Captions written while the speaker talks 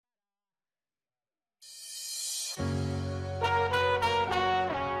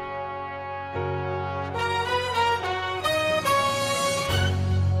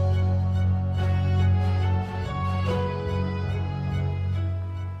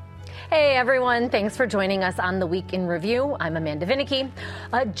Hey everyone, thanks for joining us on the Week in Review. I'm Amanda Vinicky.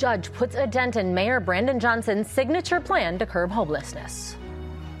 A judge puts a dent in Mayor Brandon Johnson's signature plan to curb homelessness.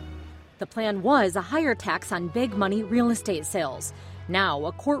 The plan was a higher tax on big money real estate sales. Now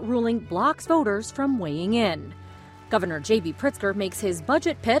a court ruling blocks voters from weighing in. Governor J.B. Pritzker makes his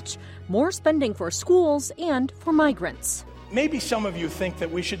budget pitch, more spending for schools and for migrants. Maybe some of you think that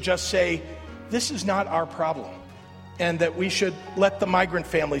we should just say, this is not our problem, and that we should let the migrant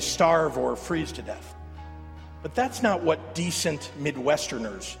families starve or freeze to death. But that's not what decent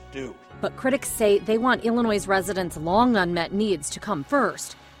Midwesterners do. But critics say they want Illinois residents' long unmet needs to come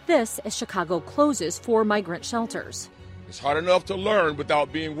first. This as Chicago closes 4 migrant shelters. It's hard enough to learn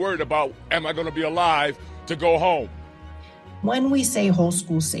without being worried about, am I going to be alive to go home? When we say whole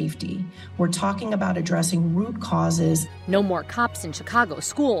school safety, we're talking about addressing root causes. No more cops in Chicago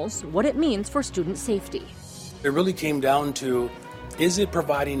schools, what it means for student safety. It really came down to, is it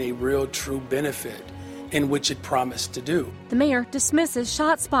providing a real true benefit in which it promised to do? The mayor dismisses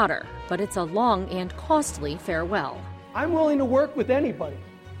ShotSpotter, but it's a long and costly farewell. I'm willing to work with anybody.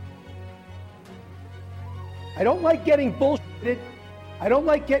 I don't like getting bullshitted. I don't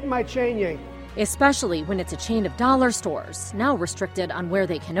like getting my chain yanked. Especially when it's a chain of dollar stores, now restricted on where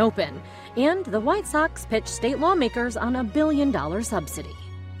they can open. And the White Sox pitch state lawmakers on a $1 billion subsidy.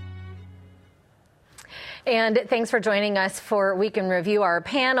 And thanks for joining us for Week in Review. Our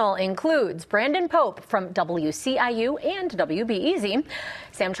panel includes Brandon Pope from WCIU and WBEZ,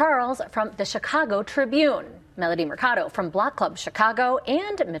 Sam Charles from the Chicago Tribune, Melody Mercado from Block Club Chicago,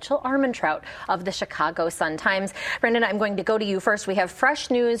 and Mitchell Armentrout of the Chicago Sun-Times. Brandon, I'm going to go to you first. We have fresh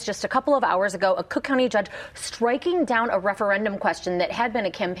news just a couple of hours ago, a Cook County judge striking down a referendum question that had been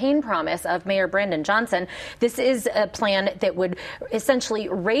a campaign promise of Mayor Brandon Johnson. This is a plan that would essentially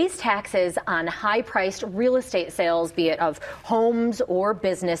raise taxes on high-priced real estate sales, be it of homes or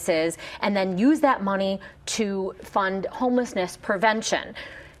businesses, and then use that money to fund homelessness prevention.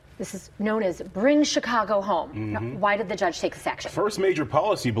 This is known as Bring Chicago Home. Mm-hmm. Now, why did the judge take this action? First major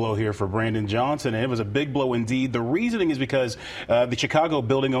policy blow here for Brandon Johnson, and it was a big blow indeed. The reasoning is because the Chicago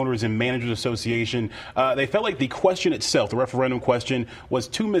Building Owners and Managers Association, they felt like the question itself, the referendum question, was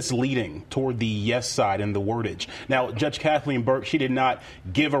too misleading toward the yes side and the wordage. Now, Judge Kathleen Burke, she did not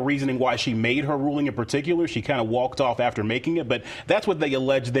give a reasoning why she made her ruling in particular. She kind of walked off after making it, but that's what they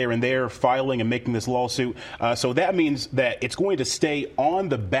allege there in their filing and making this lawsuit. So that means that it's going to stay on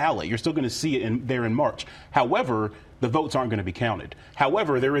the ballot. You're still going to see it there in March. However, the votes aren't going to be counted.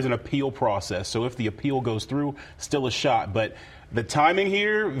 However, there is an appeal process. So if the appeal goes through, still a shot. But the timing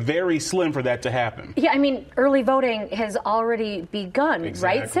here, very slim for that to happen. Yeah, I mean, early voting has already begun,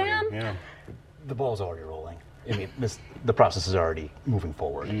 Exactly. right, Sam? Yeah. The ball's already rolling. I mean, the process is already moving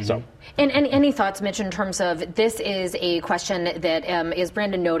forward. Mm-hmm. So, and any thoughts, Mitch, in terms of this is a question that, as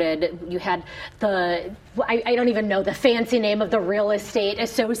Brandon noted, you had I don't even know the fancy name of the real estate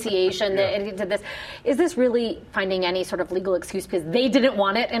association that did this. Is this really finding any sort of legal excuse because they didn't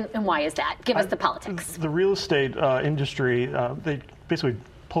want it, and why is that? Give us the politics. The real estate industry, they basically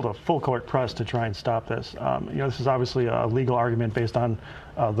pulled a full court press to try and stop this. This is obviously a legal argument based on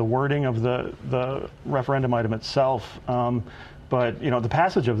the wording of the referendum item itself. But the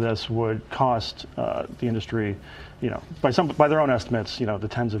passage of this would cost the industry, by their own estimates, the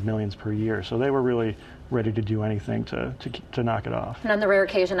tens of millions per year. So they were really ready to do anything to knock it off. And on the rare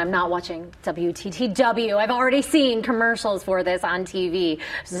occasion, I'm not watching WTTW. I've already seen commercials for this on TV,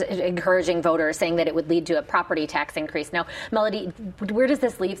 encouraging voters, saying that it would lead to a property tax increase. Now, Melody, where does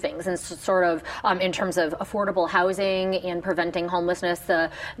this leave things? And sort of in terms of affordable housing and preventing homelessness, the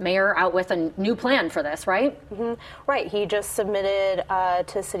mayor out with a new plan for this, right? Mm-hmm. Right. He just submitted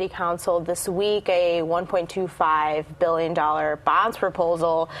to City Council this week a $1.25 billion bonds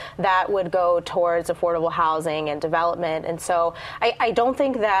proposal that would go towards affordable housing and development. And so I don't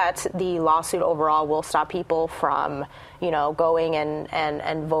think that the lawsuit overall will stop people from, going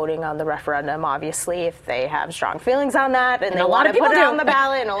and voting on the referendum, obviously, if they have strong feelings on that and they want to put it on the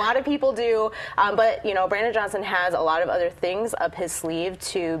ballot, and a lot of people do. But, Brandon Johnson has a lot of other things up his sleeve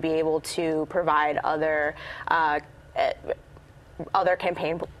to be able to provide other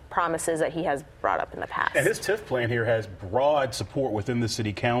campaign promises that he has brought up in the past. And his TIF plan here has broad support within the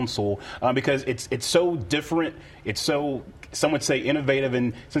city council because it's so different. It's so, some would say, innovative.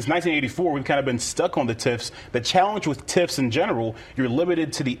 And since 1984, we've kind of been stuck on the TIFs. The challenge with TIFs in general, you're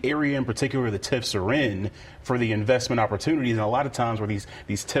limited to the area in particular the TIFs are in for the investment opportunities. And a lot of times where these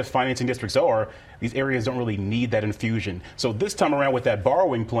TIF financing districts are, these areas don't really need that infusion. So this time around with that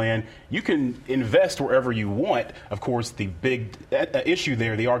borrowing plan, you can invest wherever you want. Of course, the big issue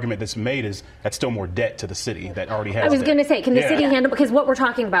there, the argument that's made is at that's still more debt to the city that already has. I was going to say, can the city Yeah. handle, because what we're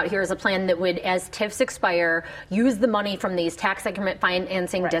talking about here is a plan that would, as TIFs expire, use the money from these tax increment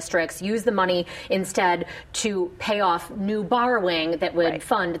financing districts, use the money instead to pay off new borrowing that would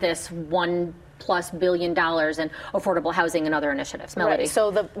fund this $1+ billion in affordable housing and other initiatives. Melody. Right. So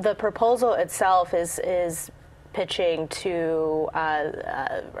the proposal itself is pitching to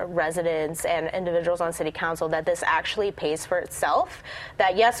residents and individuals on city council that this actually pays for itself,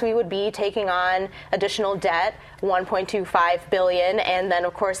 that yes, we would be taking on additional debt, $1.25 billion, and then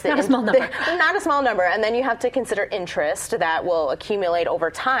of course not a small number. Not a small number, and then you have to consider interest that will accumulate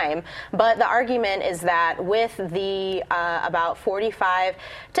over time. But the argument is that with the about 45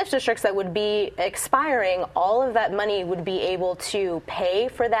 TIF districts that would be expiring, all of that money would be able to pay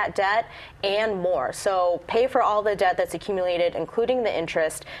for that debt and more. So pay for all the debt that's accumulated, including the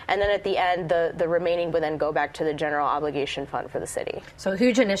interest, and then at the end, the remaining would then go back to the general obligation fund for the city. So a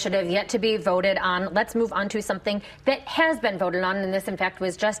huge initiative yet to be voted on. Let's move on to something that has been voted on, and this, in fact,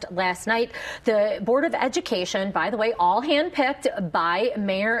 was just last night. The Board of Education, by the way, all handpicked by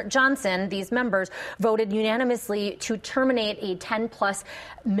Mayor Johnson, these members voted unanimously to terminate a $10+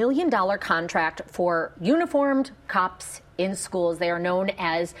 million contract for uniformed cops in schools. They are known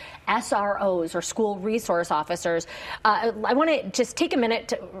as SROs, or school resource officers. I want to just take a minute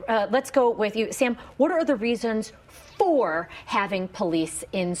to, let's go with you. Sam, what are the reasons for having police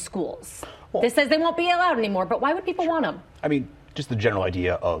in schools? Well, this says they won't be allowed anymore, but why would people want them? I mean, just the general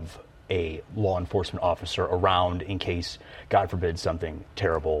idea of a law enforcement officer around in case, God forbid, something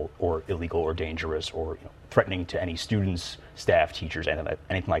terrible or illegal or dangerous or threatening to any students, staff, teachers,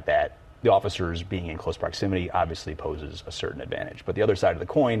 anything like that. The officers being in close proximity obviously poses a certain advantage. But the other side of the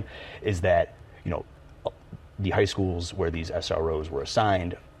coin is that, the high schools where these SROs were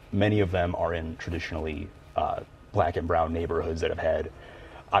assigned, many of them are in traditionally black and brown neighborhoods that have had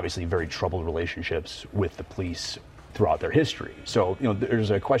obviously very troubled relationships with the police throughout their history. So,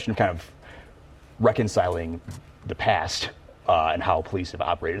 there's a question of kind of reconciling the past and how police have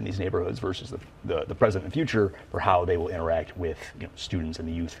operated in these neighborhoods versus the present and future for how they will interact with students and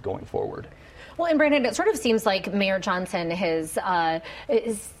the youth going forward. Well, and Brandon, it sort of seems like Mayor Johnson has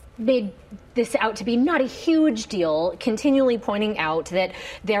made this out to be not a huge deal, continually pointing out that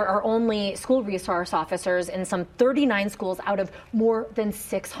there are only school resource officers in some 39 schools out of more than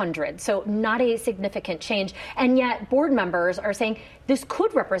 600. So not a significant change. And yet board members are saying this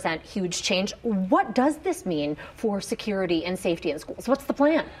could represent huge change. What does this mean for security and safety in schools? What's the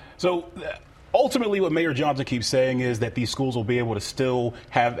plan? So ultimately, what Mayor Johnson keeps saying is that these schools will be able to still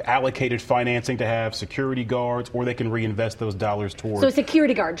have allocated financing to have security guards, or they can reinvest those dollars towards. So a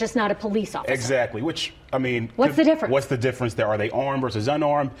security guard, just not a police officer. Exactly. Which, I mean, what's the difference? What's the difference there? Are they armed versus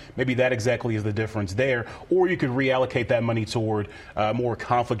unarmed? Maybe that exactly is the difference there. Or you could reallocate that money toward more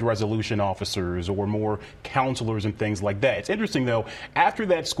conflict resolution officers or more counselors and things like that. It's interesting, though, after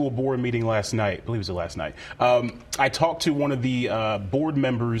that school board meeting last night, I believe it was last night, I talked to one of the board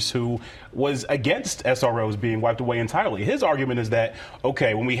members who was against SROs being wiped away entirely. His argument is that,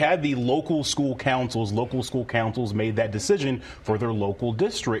 okay, when we had the local school councils made that decision for their local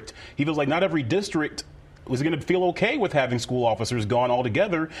district. He feels like not every district was going to feel okay with having school officers gone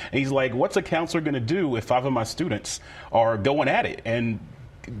altogether. And he's like, what's a counselor going to do if 5 of my students are going at it? And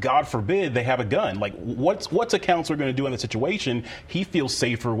God forbid they have a gun. Like, what's a counselor going to do in that situation? He feels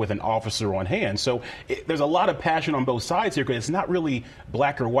safer with an officer on hand. So there's a lot of passion on both sides here, because it's not really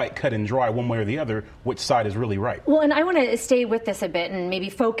black or white, cut and dry, one way or the other, which side is really right. Well, and I want to stay with this a bit and maybe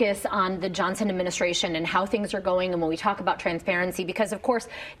focus on the Johnson administration and how things are going, and when we talk about transparency, because, of course,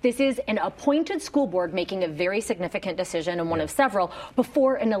 this is an appointed school board making a very significant decision, and one of several,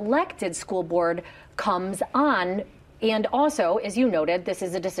 before an elected school board comes on. And also, as you noted, this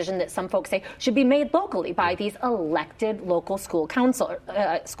is a decision that some folks say should be made locally by these elected local school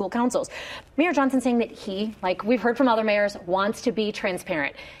councils. Mayor Johnson saying that he, like we've heard from other mayors, wants to be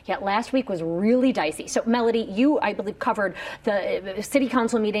transparent. Yet last week was really dicey. So, Melody, you, I believe, covered the city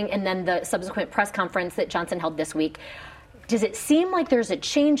council meeting and then the subsequent press conference that Johnson held this week. Does it seem like there's a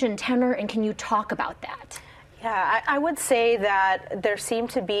change in tenor, and can you talk about that? Yeah, I would say that there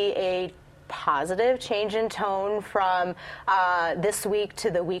seemed to be a positive change in tone from this week to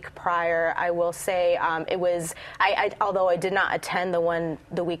the week prior. I will say it was, although I did not attend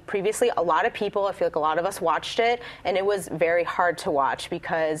the week previously, a lot of people, I feel like a lot of us watched it, and it was very hard to watch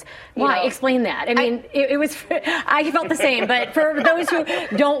because, Why? Explain that. I mean, it was, I felt the same, but for those who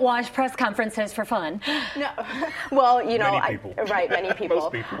don't watch press conferences for fun. No. Well, many people. Many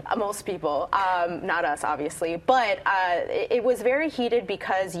people. Most people. Not us, obviously. But it was very heated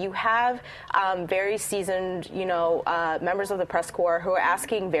because you have very seasoned, members of the press corps who are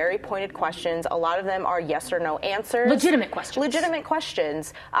asking very pointed questions. A lot of them are yes or no answers. Legitimate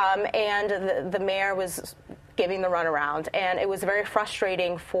questions. And the mayor was giving the runaround, and it was very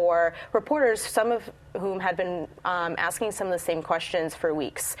frustrating for reporters, some of whom had been asking some of the same questions for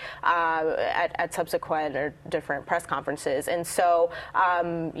weeks at subsequent or different press conferences. And so,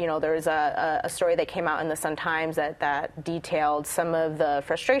 there was a story that came out in the Sun-Times that detailed some of the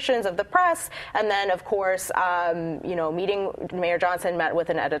frustrations of the press. And then, of course, Mayor Johnson met with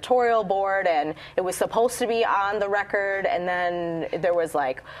an editorial board, and it was supposed to be on the record, and then there was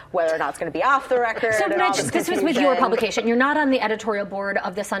whether or not it's going to be off the record. So, Mitch, this was with your publication. You're not on the editorial board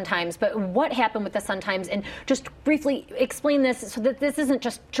of the Sun-Times, but what happened with the Sun-Times? And just briefly explain this so that this isn't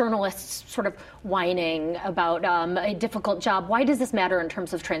just journalists sort of whining about a difficult job. Why does this matter in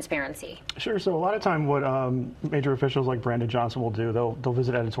terms of transparency? Sure. So a lot of time what major officials like Brandon Johnson will do, they'll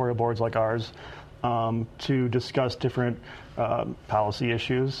visit editorial boards like ours to discuss different policy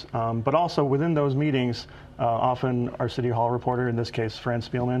issues. But also within those meetings, often our City Hall reporter, in this case Fran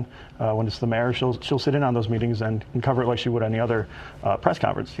Spielman, when it's the mayor, she'll sit in on those meetings and cover it like she would any other press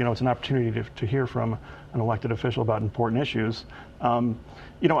conference. It's an opportunity to hear from an elected official about important issues.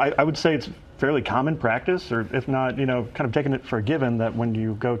 I would say it's fairly common practice, or if not, kind of taking it for a given, that when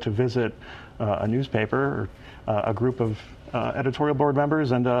you go to visit a newspaper or a group of editorial board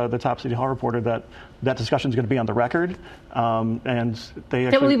members and the top City Hall reporter, that discussion is going to be on the record, and they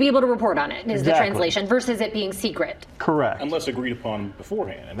actually... That will be able to report on it, is Exactly. the translation, versus it being secret. Correct. Unless agreed upon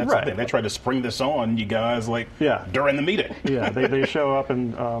beforehand. And that's Right. the thing. They tried to spring this on you guys during the meeting. Yeah, they show up,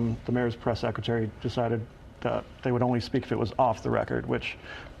 and the mayor's press secretary decided that they would only speak if it was off the record, which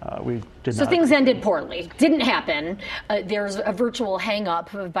we did not. So things ended poorly. Didn't happen. There's a virtual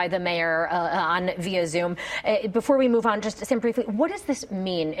hang-up by the mayor via Zoom. Before we move on, just to say briefly, what does this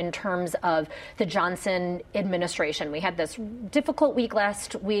mean in terms of the Johnson administration? We had this difficult week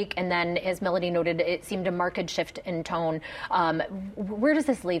last week, and then, as Melody noted, it seemed a marked shift in tone. Where does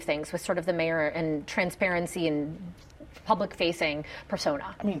this leave things with sort of the mayor and transparency and public-facing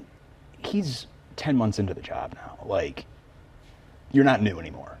persona? I mean, he's 10 months into the job now. You're not new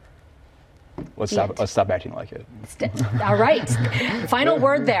anymore. Let's stop acting like it. All right. Final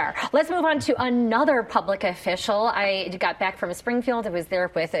word there. Let's move on to another public official. I got back from Springfield. I was there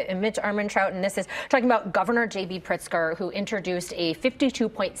with Mitch Armentrout, and this is talking about Governor J.B. Pritzker, who introduced a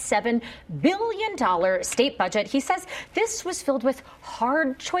 $52.7 billion state budget. He says this was filled with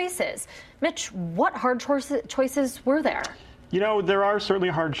hard choices. Mitch, what hard choices were there? There are certainly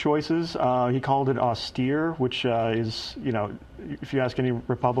hard choices. He called it austere, which is, if you ask any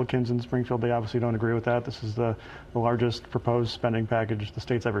Republicans in Springfield, they obviously don't agree with that. This is the largest proposed spending package the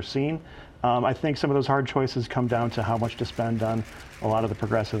state's ever seen. I think some of those hard choices come down to how much to spend on a lot of the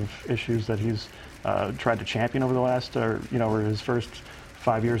progressive issues that he's tried to champion over the last, or his first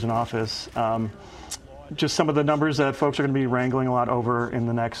 5 years in office. Just some of the numbers that folks are going to be wrangling a lot over in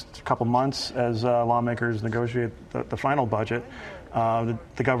the next couple months as lawmakers negotiate the final budget. The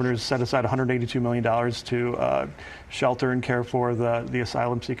governor's set aside $182 million to shelter and care for the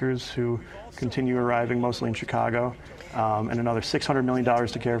asylum seekers who continue arriving mostly in Chicago, and another $600 million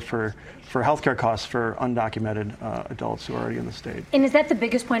to care for health care costs for undocumented adults who are already in the state. And is that the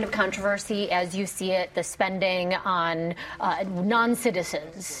biggest point of controversy as you see it, the spending on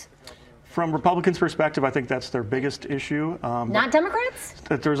non-citizens? From Republicans' perspective, I think that's their biggest issue. Not Democrats?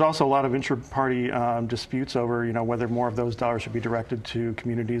 There's also a lot of intra-party disputes over, whether more of those dollars should be directed to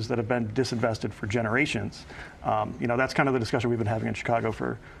communities that have been disinvested for generations. That's kind of the discussion we've been having in Chicago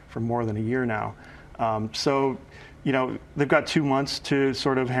for more than a year now. So, they've got 2 months to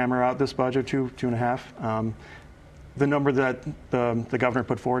sort of hammer out this budget, two and a half. The number that the governor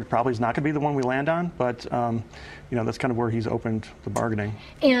put forward probably is not going to be the one we land on, but that's kind of where he's opened the bargaining.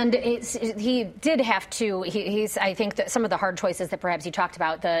 And he did have to. I think that some of the hard choices that perhaps you talked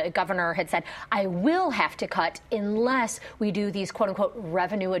about, the governor had said, I will have to cut unless we do these quote unquote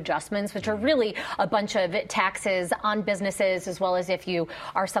revenue adjustments, which are really a bunch of taxes on businesses, as well as if you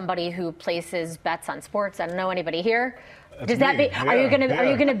are somebody who places bets on sports. I don't know anybody here. Does that be? Are you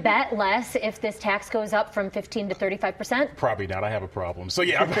going to bet less if this tax goes up from 15% to 35%? Probably not. I have a problem. So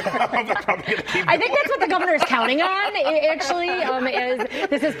yeah, I'm probably going to keep. I think that's what the governor is counting on. Actually,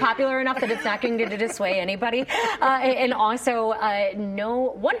 this is popular enough that it's not going to dissuade anybody. And also,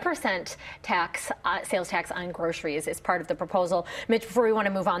 no 1% tax, sales tax on groceries is part of the proposal. Mitch, before we want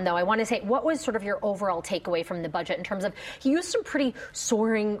to move on, though, I want to say, what was sort of your overall takeaway from the budget in terms of he used some pretty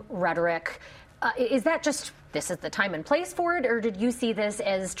soaring rhetoric? Is that just this is the time and place for it, or did you see this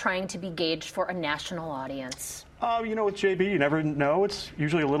as trying to be gauged for a national audience? With JB, you never know. It's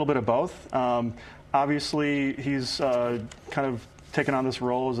usually a little bit of both. Obviously, he's kind of taken on this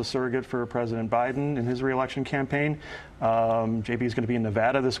role as a surrogate for President Biden in his reelection campaign. JB is going to be in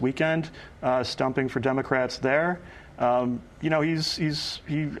Nevada this weekend, stumping for Democrats there. I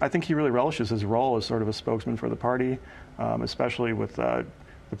think he really relishes his role as sort of a spokesman for the party, especially with the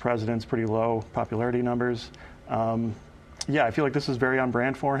president's pretty low popularity numbers. I feel like this is very on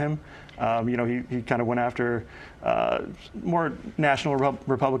brand for him. He kind of went after more national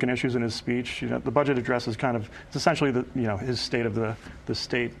Republican issues in his speech. The budget address is it's essentially his state of the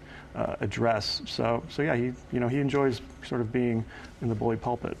state address. So he enjoys sort of being in the bully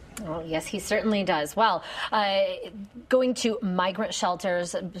pulpit. Oh, yes, he certainly does. Well, going to migrant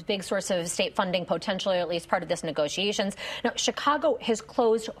shelters, a big source of state funding, potentially, or at least part of this negotiations. Now, Chicago has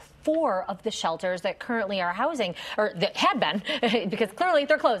closed 4 of the shelters that currently are housing, or that had been, because clearly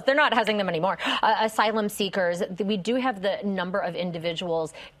they're closed. They're not housing them anymore. Asylum seekers. We do have the number of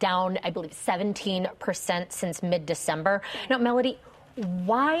individuals down, I believe, 17% since mid-December. Now, Melody,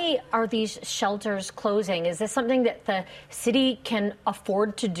 why are these shelters closing? Is this something that the city can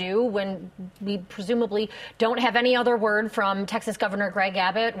afford to do when we presumably don't have any other word from Texas Governor Greg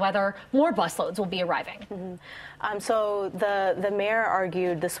Abbott whether more busloads will be arriving? Mm-hmm. So the mayor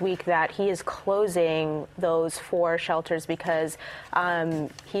argued this week that he is closing those 4 shelters because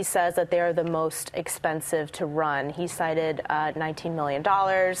he says that they are the most expensive to run. He cited $19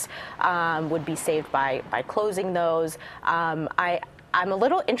 million would be saved by closing those. I'm a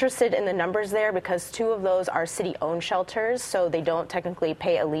little interested in the numbers there because 2 of those are city-owned shelters, so they don't technically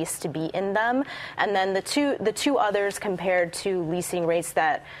pay a lease to be in them. And then the two others compared to leasing rates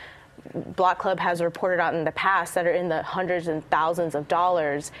that Block Club has reported on in the past that are in the hundreds and thousands of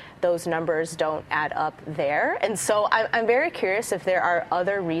dollars, those numbers don't add up there. And so I'm very curious if there are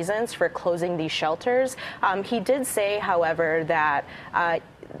other reasons for closing these shelters. He did say, however, that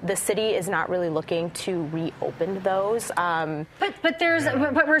the city is not really looking to reopen those. But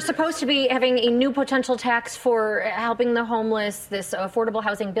we're supposed to be having a new potential tax for helping the homeless, this affordable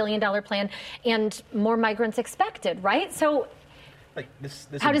housing $1 billion plan, and more migrants expected, right? So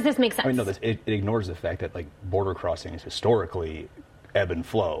how does this make sense? It ignores the fact that border crossings historically ebb and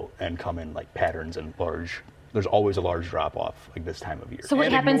flow and come in patterns and large. There's always a large drop-off this time of year. So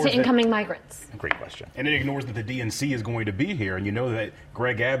what happens to incoming migrants? Great question. And it ignores that the DNC is going to be here, and you know that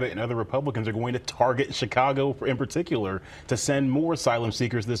Greg Abbott and other Republicans are going to target Chicago in particular to send more asylum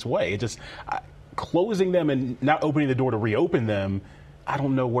seekers this way. It just closing them and not opening the door to reopen them, I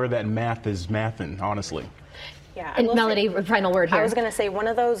don't know where that math is mathing, honestly. Yeah, and Melody, final word here. I was going to say one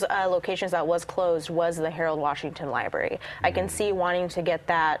of those locations that was closed was the Harold Washington Library. I can see wanting to get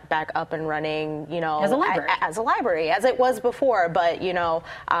that back up and running, as a library, as it was before. But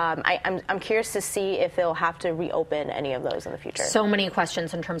I'm curious to see if they'll have to reopen any of those in the future. So many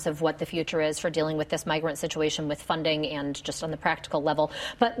questions in terms of what the future is for dealing with this migrant situation with funding and just on the practical level.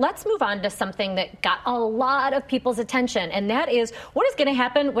 But let's move on to something that got a lot of people's attention, and that is what is going to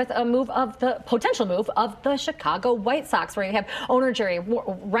happen with the potential move of the Chicago White Sox, where you have owner Jerry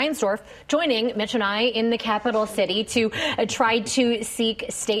Reinsdorf joining Mitch and I in the capital city to try to seek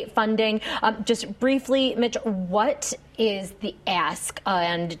state funding. Just briefly, Mitch, what is the ask?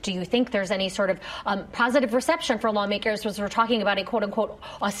 And do you think there's any sort of positive reception for lawmakers as we're talking about a quote-unquote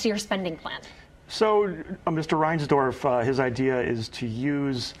austere spending plan? So Mr. Reinsdorf, his idea is to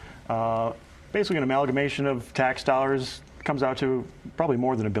use basically an amalgamation of tax dollars. Comes out to probably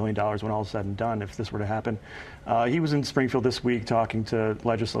more than $1 billion when all is said and done if this were to happen. He was in Springfield this week talking to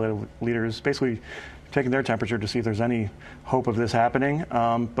legislative leaders, basically taking their temperature to see if there's any hope of this happening.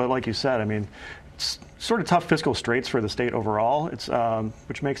 But like you said, it's sort of tough fiscal straits for the state overall. It's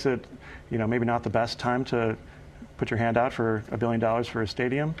which makes it, maybe not the best time to put your hand out for $1 billion for a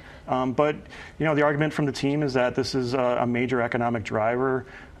stadium. But the argument from the team is that this is a major economic driver.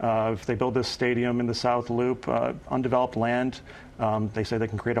 If they build this stadium in the South Loop, undeveloped land, they say they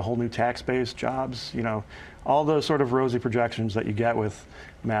can create a whole new tax base, jobs, all those sort of rosy projections that you get with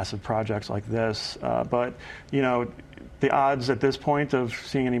massive projects like this. But the odds at this point of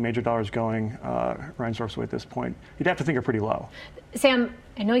seeing any major dollars going Reinsdorf's way at this point, you'd have to think are pretty low. Sam,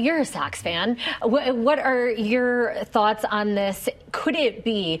 I know you're a Sox fan. What are your thoughts on this? Could it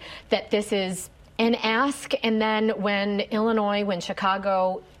be that this is an ask, and then when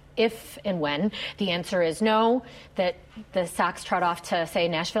Chicago, if and when the answer is no, that the Sox trot off to, say,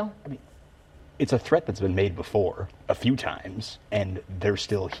 Nashville? It's a threat that's been made before a few times, and they're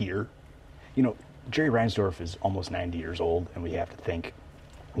still here. Jerry Reinsdorf is almost 90 years old, and we have to think,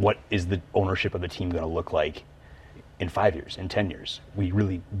 what is the ownership of the team going to look like in 5 years, in 10 years? We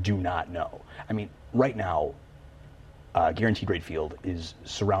really do not know. Right now, Guaranteed Rate Field is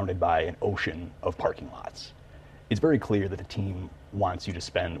surrounded by an ocean of parking lots. It's very clear that the team wants its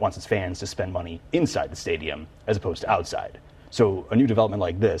fans to spend money inside the stadium as opposed to outside. So a new development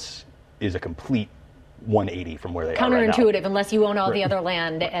like this is a complete 180 from where they are right now. Counterintuitive, unless you own all the other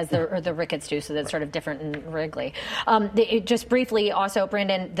land as the Ricketts do, so that's sort of different in Wrigley. Just briefly, also,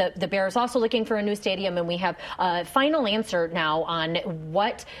 Brandon, the Bears also looking for a new stadium, and we have a final answer now on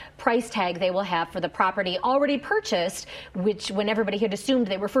what price tag they will have for the property already purchased, which when everybody had assumed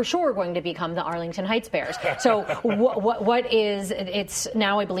they were for sure going to become the Arlington Heights Bears. So what is, it's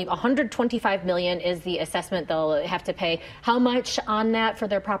now, I believe, $125 million is the assessment they'll have to pay. How much on that for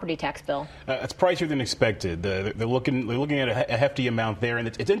their property tax bill? It's pricier than expected. They're looking at a hefty amount there, and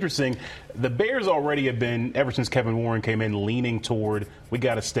it's interesting. The Bears already have been, ever since Kevin Warren came in, leaning toward we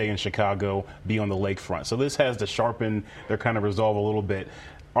got to stay in Chicago, be on the lakefront. So this has to sharpen their kind of resolve a little bit.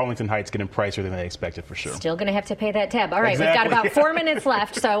 Arlington Heights getting pricier than they expected, for sure. Still going to have to pay that tab. All right, exactly. We've got about 4 minutes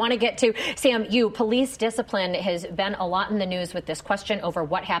left, so I want to get to, Sam, police discipline has been a lot in the news with this question over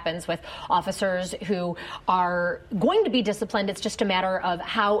what happens with officers who are going to be disciplined. It's just a matter of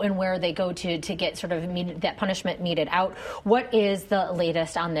how and where they go to get sort of that punishment meted out. What is the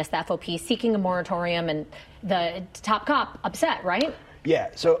latest on this? The FOP seeking a moratorium, and the top cop upset, right? Yeah,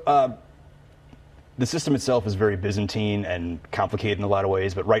 so the system itself is very Byzantine and complicated in a lot of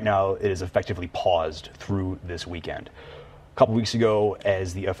ways, but right now it is effectively paused through this weekend. A couple weeks ago,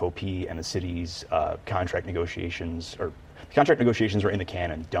 as the FOP and the city's contract negotiations were in the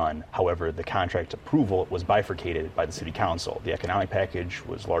can and done. However, the contract approval was bifurcated by the city council. The economic package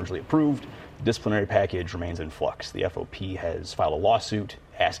was largely approved. The disciplinary package remains in flux. The FOP has filed a lawsuit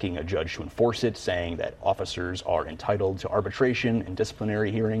asking a judge to enforce it, saying that officers are entitled to arbitration and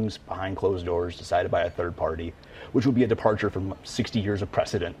disciplinary hearings behind closed doors decided by a third party, which would be a departure from 60 years of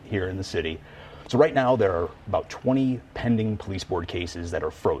precedent here in the city. So right now there are about 20 pending police board cases that are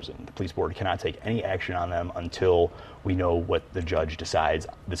frozen. The police board cannot take any action on them until we know what the judge decides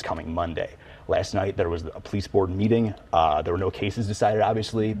this coming Monday. Last night there was a police board meeting. There were no cases decided,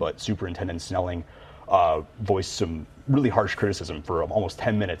 obviously, but Superintendent Snelling voiced some really harsh criticism for almost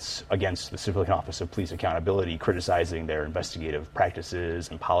 10 minutes against the Civilian Office of Police Accountability, criticizing their investigative practices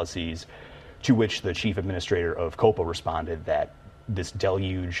and policies, to which the chief administrator of COPA responded that this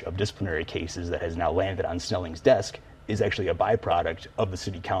deluge of disciplinary cases that has now landed on Snelling's desk is actually a byproduct of the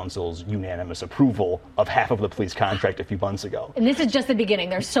city council's unanimous approval of half of the police contract a few months ago. And this is just the beginning.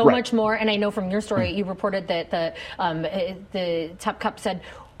 There's so much more. And I know from your story, you reported that the top cop said,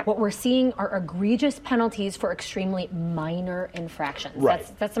 what we're seeing are egregious penalties for extremely minor infractions. Right.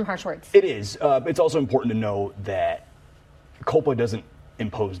 That's some harsh words. It is. It's also important to know that COPA doesn't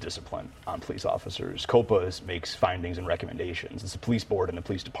impose discipline on police officers. COPA makes findings and recommendations. It's the police board and the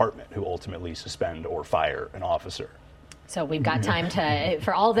police department who ultimately suspend or fire an officer. So we've got time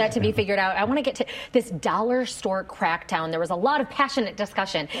for all of that to be figured out. I want to get to this dollar store crackdown. There was a lot of passionate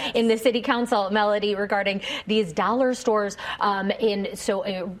discussion in the city council, Melody, regarding these dollar stores.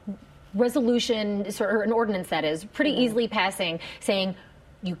 A resolution, or an ordinance that is pretty easily passing, saying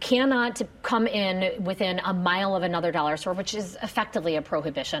you cannot come in within a mile of another dollar store, which is effectively a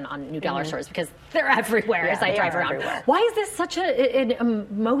prohibition on new dollar stores because they're everywhere as I drive around. Everywhere. Why is this such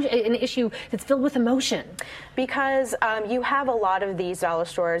an issue that's filled with emotion? Because you have a lot of these dollar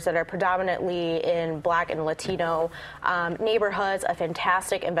stores that are predominantly in Black and Latino neighborhoods. A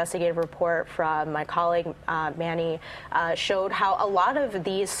fantastic investigative report from my colleague Manny showed how a lot of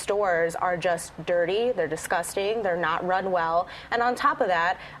these stores are just dirty, they're disgusting, they're not run well, and on top of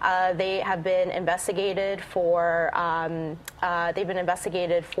that, they have been investigated for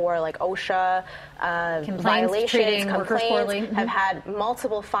like OSHA violations, complaints, have had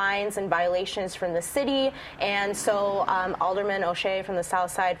multiple fines and violations from the city. And so Alderman O'Shea from the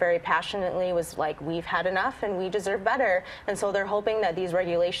South Side very passionately was like, we've had enough and we deserve better. And so they're hoping that these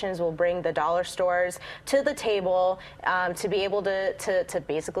regulations will bring the dollar stores to the table to be able to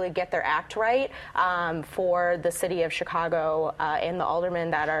basically get their act right for the city of Chicago and the aldermen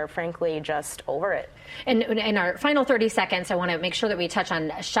that are frankly just over it. And in our final 30 seconds, I want to make sure that we touch on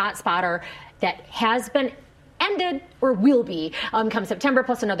ShotSpotter that has been ended or will be come September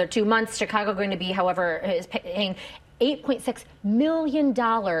plus another 2 months. Chicago going to be, however, is paying $8.6 million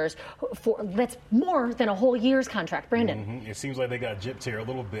for, that's more than a whole year's contract. Brandon. It seems like they got gypped here a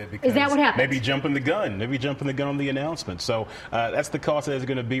little bit because is that what happened? Maybe jumping the gun on the announcement. So that's the cost that is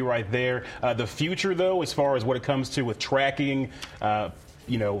going to be right there. The future, though, as far as what it comes to with tracking,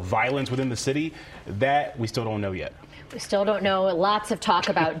 violence within the city, that we still don't know yet. We still don't know. Lots of talk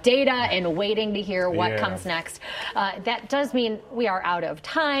about data and waiting to hear what comes next. That does mean we are out of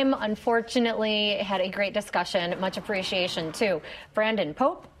time. Unfortunately, had a great discussion. Much appreciation to Brandon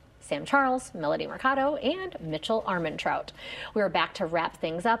Pope, Sam Charles, Melody Mercado, and Mitchell Armentrout. We're back to wrap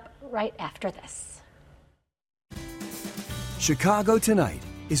things up right after this. Chicago Tonight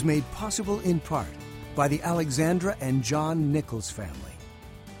is made possible in part by the Alexandra and John Nichols family.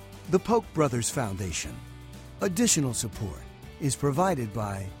 The Polk Brothers Foundation. Additional support is provided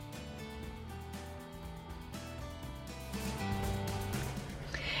by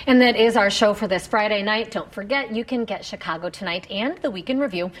And that is our show for this Friday night. Don't forget, you can get Chicago Tonight and the Week in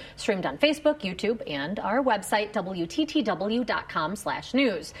Review streamed on Facebook, YouTube, and our website,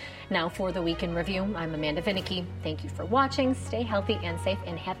 WTTW.com/news. Now for the Week in Review, I'm Amanda Vinicky. Thank you for watching. Stay healthy and safe,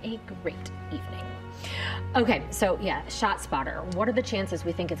 and have a great evening. Okay, so Shot Spotter. What are the chances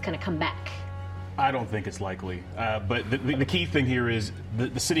we think it's going to come back? I don't think it's likely. But the key thing here is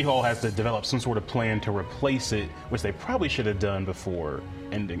the City Hall has to develop some sort of plan to replace it, which they probably should have done before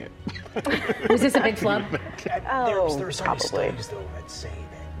ending it. Was this a big flub? There are some studies, though, that say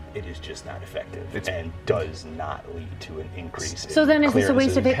that it is just not effective and does not lead to an increase. So then is this a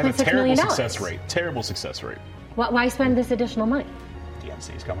waste of $8.6 million? Terrible success rate. Why spend this additional money?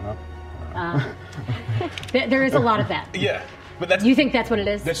 DNC is coming up. There is a lot of that. Yeah. But you think that's what it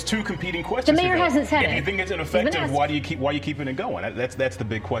is? That's two competing questions. The mayor hasn't said it. If you think it's ineffective, why are you keeping it going? That's the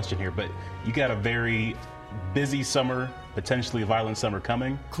big question here. But you got a very busy summer, potentially violent summer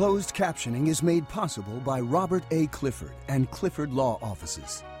coming. Closed captioning is made possible by Robert A. Clifford and Clifford Law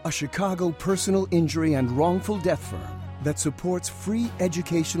Offices, a Chicago personal injury and wrongful death firm that supports free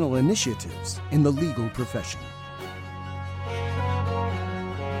educational initiatives in the legal profession.